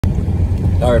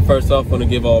All right, first off, I want to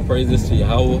give all praises to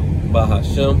Yahweh,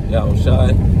 Bahashem,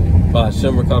 Yahushai,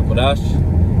 Bahashem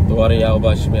Rakakwadash, the water Yahweh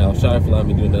Bahashem Yahushai for allowing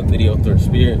me to do another video through the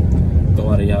Spirit, the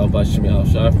water Yahweh Bahashem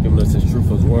Yahushai for giving us his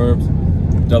truth as worms.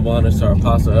 Double honors to our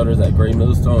apostle elders at Great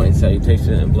Millstone, and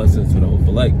salutation and blessings to the whole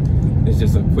elect. It's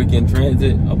just a quick in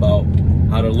transit about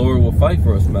how the Lord will fight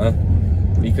for us, man.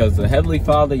 Because the Heavenly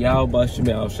Father, Yahweh Bahashem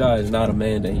Yahushai, is not a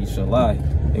man that he shall lie.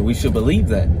 And we should believe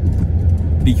that.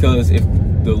 Because if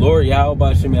the Lord Yahweh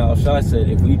Bahashem Yahushai said,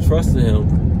 if we trust in him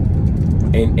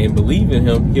and believe in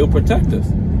him, he'll protect us.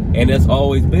 And that's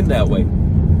always been that way.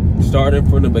 Starting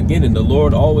from the beginning, the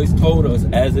Lord always told us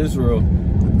as Israel,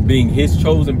 being his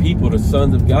chosen people, the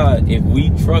sons of God, if we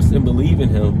trust and believe in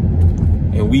him,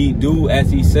 and we do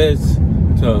as he says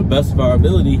to the best of our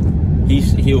ability,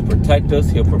 he'll protect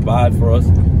us, he'll provide for us,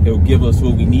 he'll give us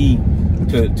what we need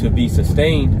to be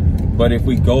sustained. But if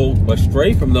we go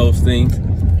astray from those things,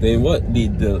 then what?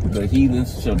 The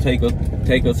heathens shall take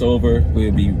us over.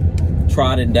 We'll be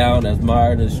trodden down as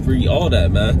mire in the street. All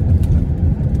that,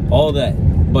 man. All that.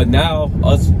 But now,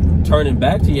 us turning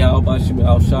back to Yahweh Bahashem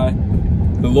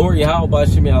Yahushai, the Lord Yahweh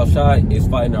Bahashem Yahushai is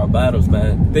fighting our battles,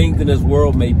 man. Things in this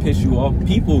world may piss you off.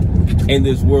 People in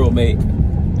this world may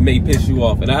piss you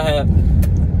off. And I have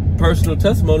personal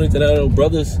testimonies, and I know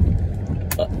brothers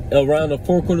around the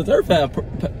four corners of the earth have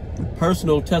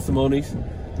personal testimonies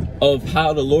of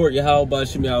how the Lord Yahweh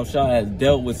Bahashem Yahushai has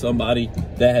dealt with somebody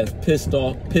that has pissed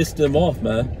them off,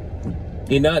 man.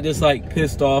 And not just like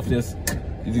pissed off just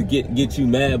to get you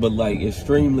mad, but like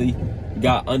extremely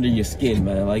got under your skin,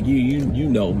 man. Like you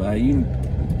know, man.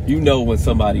 You know when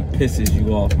somebody pisses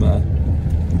you off,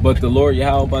 man. But the Lord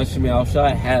Yahweh Bahashem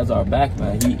Yahushai has our back,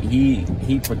 man.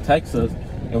 He protects us.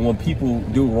 And when people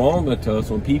do wrong unto us,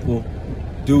 when people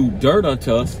do dirt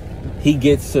unto us, he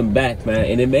gets them back, man.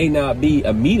 And it may not be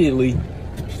immediately,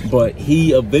 but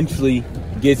he eventually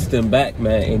gets them back,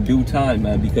 man, in due time,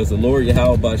 man. Because the Lord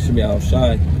Yahweh Bahashem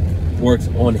Yahushai works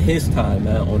on his time,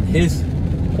 man. On his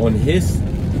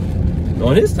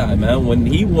time, man, when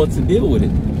he wants to deal with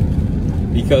it.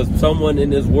 Because someone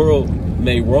in this world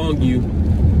may wrong you,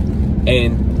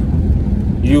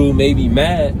 and you may be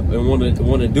mad and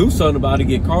want to do something about it,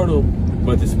 get carnal,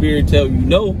 but the Spirit tell you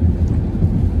no.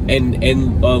 And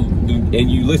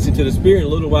you listen to the Spirit, a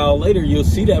little while later, you'll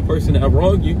see that person that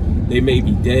wronged you. They may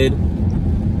be dead.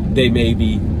 They may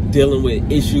be dealing with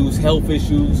issues, health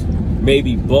issues,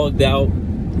 maybe bugged out.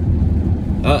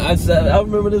 I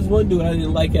remember this one dude I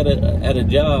didn't like at a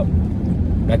job.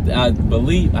 I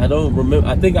believe, I don't remember.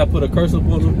 I think I put a curse up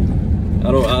on him.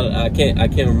 I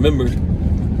can't remember.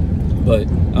 But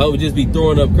I would just be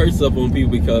throwing up curse up on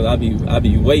people because I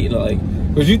be waiting, like,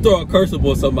 because you throw a curse up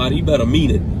on somebody, you better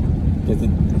mean it. Because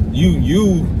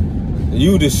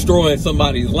you destroying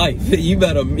somebody's life. You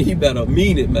better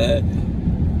mean it, man.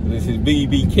 This is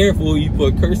be careful who you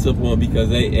put curse up on, because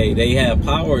they have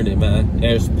power in it, man.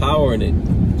 There's power in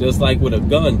it. Just like with a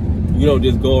gun, you don't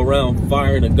just go around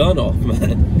firing a gun off,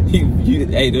 man.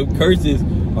 Hey, the curses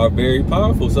are very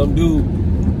powerful. Some dude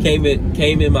came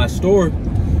in my store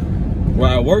where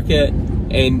I work at,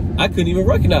 and I couldn't even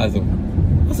recognize him.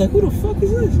 I was like, who the fuck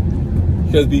is this?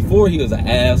 Because before, he was an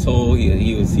asshole.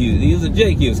 He was a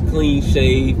Jake. He was clean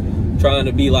shaved, trying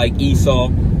to be like Esau.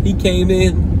 He came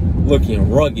in looking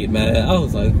rugged, man. I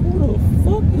was like, who the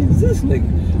fuck is this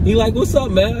nigga? He like, what's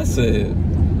up, man? I said,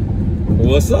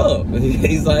 what's up?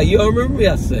 He's like, you don't remember me?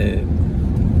 I said,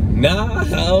 nah, I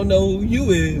don't know who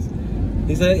you is.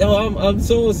 He said, oh, I'm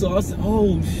so-and-so. I said,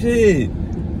 oh, shit.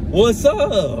 What's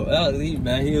up?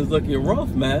 Man, he was looking rough,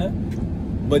 man.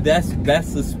 But that's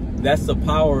the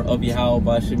power of Yahweh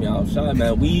Bahashem Yahushai,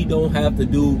 man. We don't have to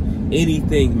do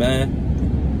anything,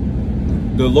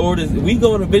 man. The Lord we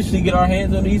going to eventually get our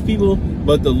hands on these people,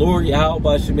 but the Lord Yahweh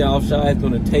Bahashem Yahushai is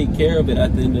going to take care of it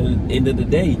at the end of the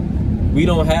day. We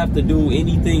don't have to do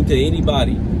anything to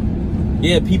anybody.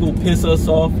 Yeah, people piss us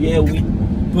off. Yeah, we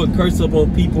put curse up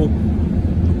on people.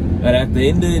 But at the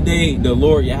end of the day, the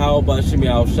Lord Yahweh Bahashem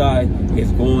Yahushai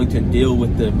is going to deal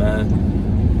with them, man.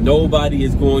 Nobody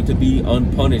is going to be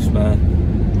unpunished, man.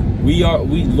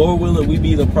 Lord willing, we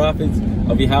be the prophets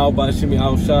of Yahweh Bahashem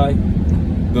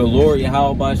Yahushai. The Lord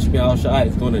Yahweh Bahashem Yahushai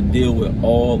is going to deal with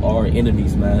all our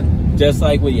enemies, man. Just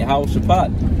like with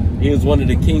Yehoshaphat. He was one of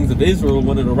the kings of Israel,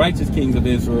 one of the righteous kings of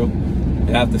Israel.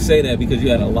 And I have to say that because you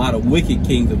had a lot of wicked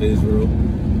kings of Israel.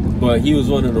 But he was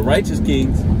one of the righteous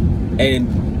kings. And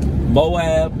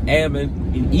Moab, Ammon,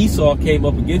 and Esau came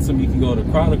up against him. You can go to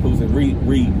Chronicles and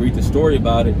read the story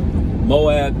about it.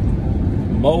 Moab,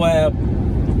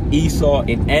 Esau,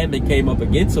 and Ammon came up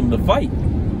against him to fight.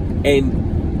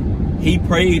 And he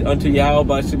prayed unto Yahweh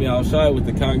Bahashem Yahushai with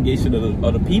the congregation of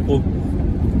the people.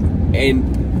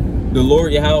 And the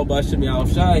Lord Yahweh B'Shem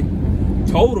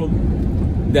Yahushai told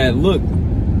him that, look,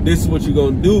 this is what you're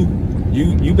gonna do.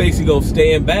 You basically gonna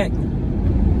stand back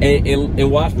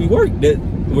and watch me work. That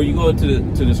when you go into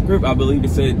the script, I believe it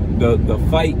said the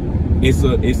fight it's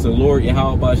the Lord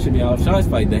Yahweh B'Shem Yahushai's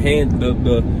fight. The hand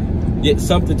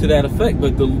something to that effect.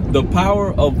 But the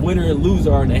power of winner and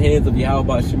loser are in the hands of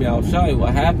Yahweh B'Shem Yahushai.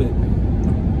 What happened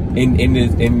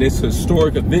in this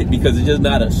historic event, because it's just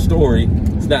not a story.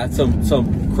 It's not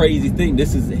some crazy thing.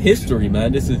 This is history,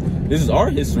 man. This is our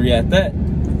history at that.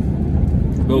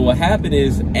 But what happened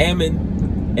is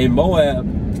Ammon and Moab,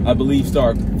 I believe,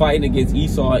 start fighting against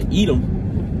Esau and Edom,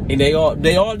 and they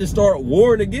all just start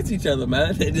warring against each other,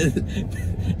 man.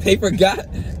 They forgot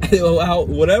how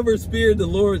whatever spirit the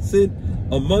Lord sent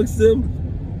amongst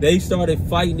them, they started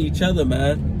fighting each other,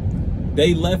 man.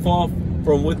 They left off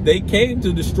from what they came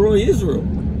to destroy Israel,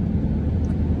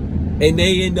 and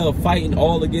they end up fighting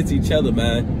all against each other,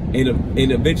 man. And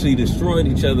eventually destroying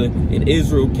each other, and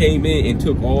Israel came in and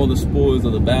took all the spoils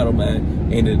of the battle,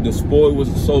 man. And the spoil was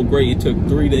so great, it took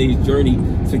 3 days journey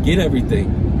to get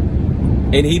everything.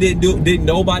 And he didn't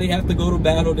nobody have to go to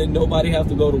battle, didn't nobody have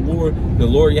to go to war. The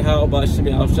Lord Yahweh B'Shem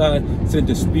Yahushai sent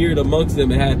the spirit amongst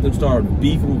them and had them start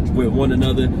beefing with one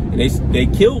another, and they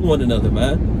killed one another,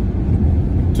 man.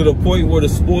 To the point where the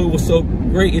spoil was so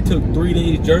great, it took 3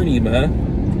 days journey, man.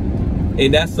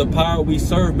 And that's the power we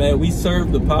serve, man. We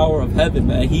serve the power of heaven,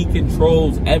 man. He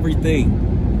controls everything.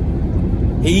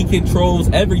 He controls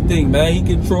everything, man. He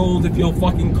controls if your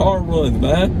fucking car runs,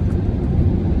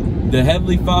 man. The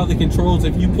Heavenly Father controls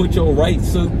if you put your right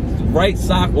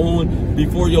sock on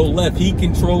before your left. He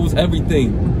controls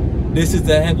everything. This is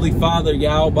the Heavenly Father,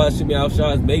 Yahweh B'Shem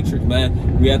Yahushai's matrix,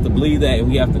 man. We have to believe that, and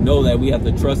we have to know that. We have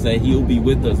to trust that He'll be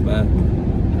with us, man.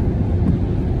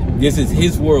 This is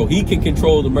His world. He can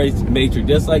control the Matrix,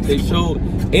 just like they showed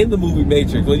in the movie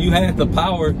Matrix. When you had the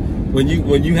power, when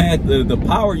you had the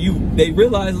power, they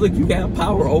realized, look, you got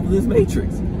power over this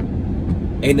Matrix.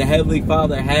 And the Heavenly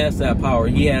Father has that power.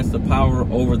 He has the power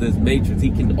over this Matrix.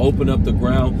 He can open up the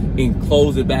ground and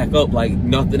close it back up like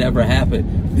nothing ever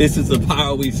happened. This is the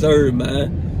power we serve,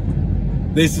 man.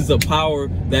 This is the power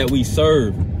that we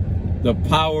serve. The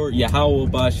power, Yahweh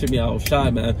B'Shem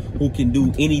Yahushai, man, who can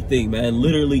do anything, man.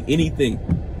 Literally anything.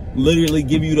 Literally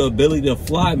give you the ability to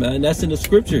fly, man. That's in the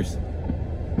scriptures.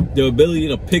 The ability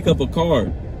to pick up a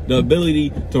car. The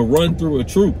ability to run through a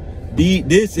troop.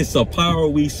 This is a power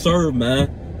we serve,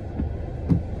 man.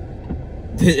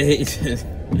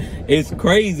 It's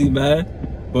crazy, man.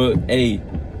 But, hey,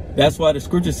 that's why the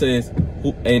scripture says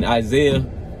in Isaiah,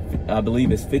 I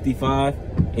believe it's 55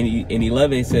 and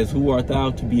 11, it says, who art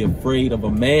thou to be afraid of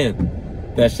a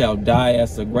man that shall die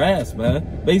as the grass,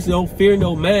 man? Basically, don't fear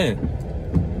no man.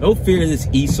 Don't fear this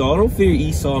Esau. Don't fear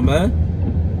Esau,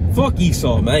 man. Fuck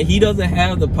Esau, man. He doesn't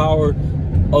have the power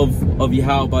of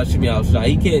Yahweh B'Shem Yahushai.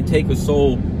 He can't take a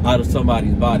soul out of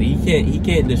somebody's body. He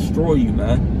can't destroy you,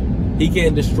 man. He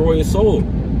can't destroy a soul.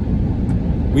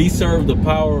 We serve the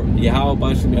power of Yahweh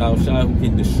B'Shem Yahushai, who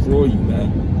can destroy you,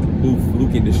 man. Who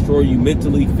can destroy you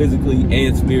mentally, physically,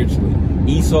 and spiritually.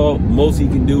 Esau, most he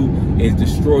can do is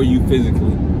destroy you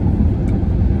physically.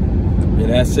 And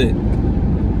that's it.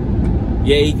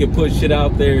 Yeah, he can put shit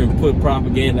out there and put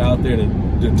propaganda out there to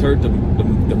deter the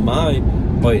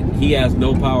mind, but he has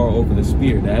no power over the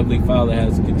spirit. The Heavenly Father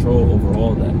has control over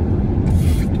all that.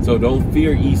 So don't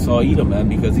fear Esau Edom, man,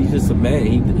 because he's just a man.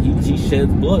 He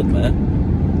sheds blood, man.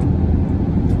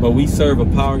 But we serve a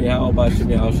power, Yahweh B'Shem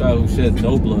Yahushai, who sheds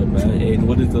no blood, man. And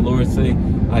what does the Lord say?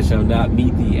 I shall not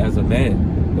meet thee as a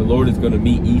man. The Lord is going to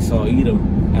meet Esau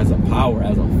Edom as a power,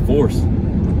 as a force,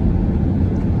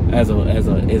 as an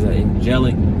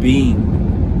angelic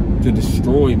being to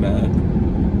destroy, man.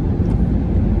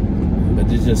 But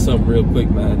this is just something real quick,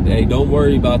 man. Hey, don't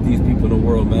worry about these people in the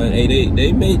world, man. Hey,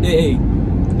 they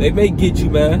may get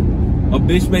you, man. A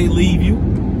bitch may leave you.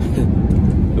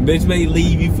 A bitch may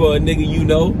leave you for a nigga you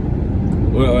know,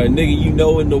 or a nigga you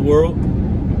know in the world,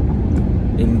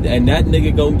 and that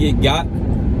nigga gonna get got.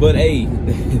 But hey,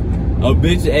 a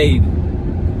bitch, hey,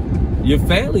 your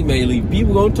family may leave.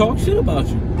 People gonna talk shit about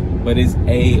you, but it's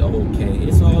A-okay.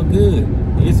 It's all good.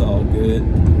 It's all good.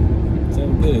 It's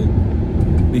all good,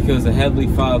 because the Heavenly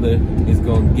Father is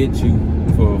gonna get you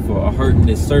for hurting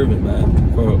His servant,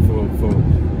 man, for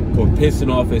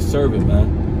pissing off His servant,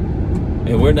 man.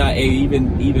 And we're not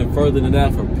even further than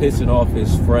that, for pissing off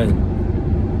His friend.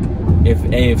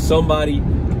 If somebody,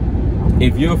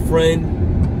 if your friend,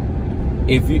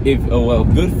 a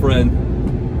good friend,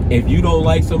 if you don't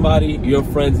like somebody, your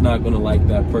friend's not gonna like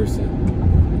that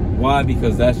person. Why?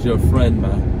 Because that's your friend,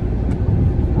 man.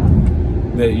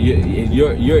 that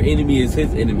your enemy is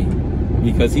his enemy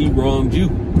because he wronged you.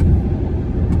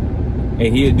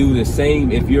 And he'll do the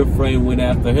same if your friend went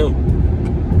after him.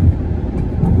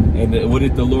 And what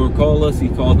did the Lord call us? He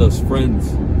called us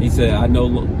friends. He said, I no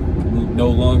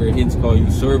longer hence call you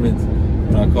servants,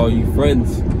 but I call you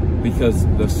friends, because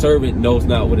the servant knows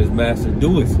not what his master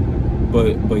doeth,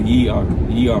 but ye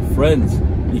are friends,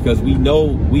 because we know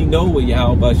what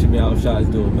Yahweh Shem Yahushua is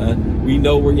doing, man. We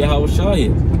know where Yahushua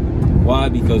is. Why?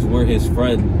 Because we're his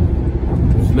friend.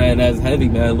 Man, that's heavy,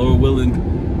 man. Lord willing,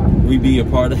 we be a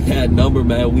part of that number,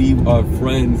 man. We are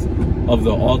friends of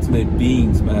the ultimate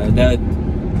beings, man. That,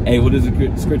 hey, what does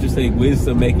the scripture say?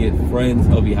 Wisdom make it friends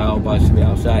of Yahweh Shem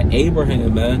Yahushua.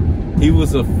 Abraham, man, he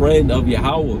was a friend of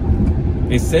Yahweh.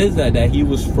 It says that he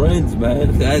was friends,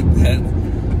 man.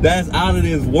 That's out of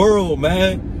this world,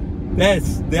 man.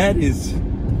 That's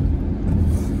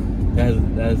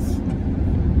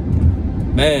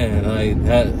man, like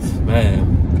that's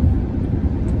man.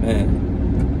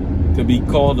 To be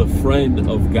called a friend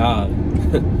of God,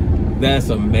 that's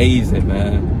amazing,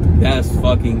 man. That's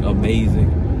fucking amazing.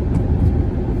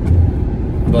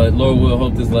 But Lord will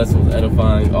hope this lesson was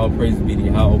edifying. All praise be to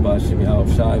Yahweh Shem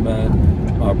Yahushua,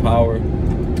 man. Our power,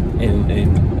 and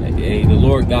the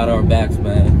Lord got our backs,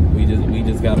 man. We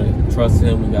just gotta trust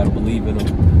Him. We gotta believe in Him,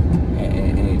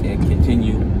 and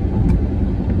continue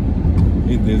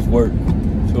in this work.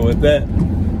 So with that,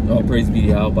 all praise be to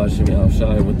Yahweh Shem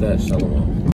Yahushua. With that, shalom.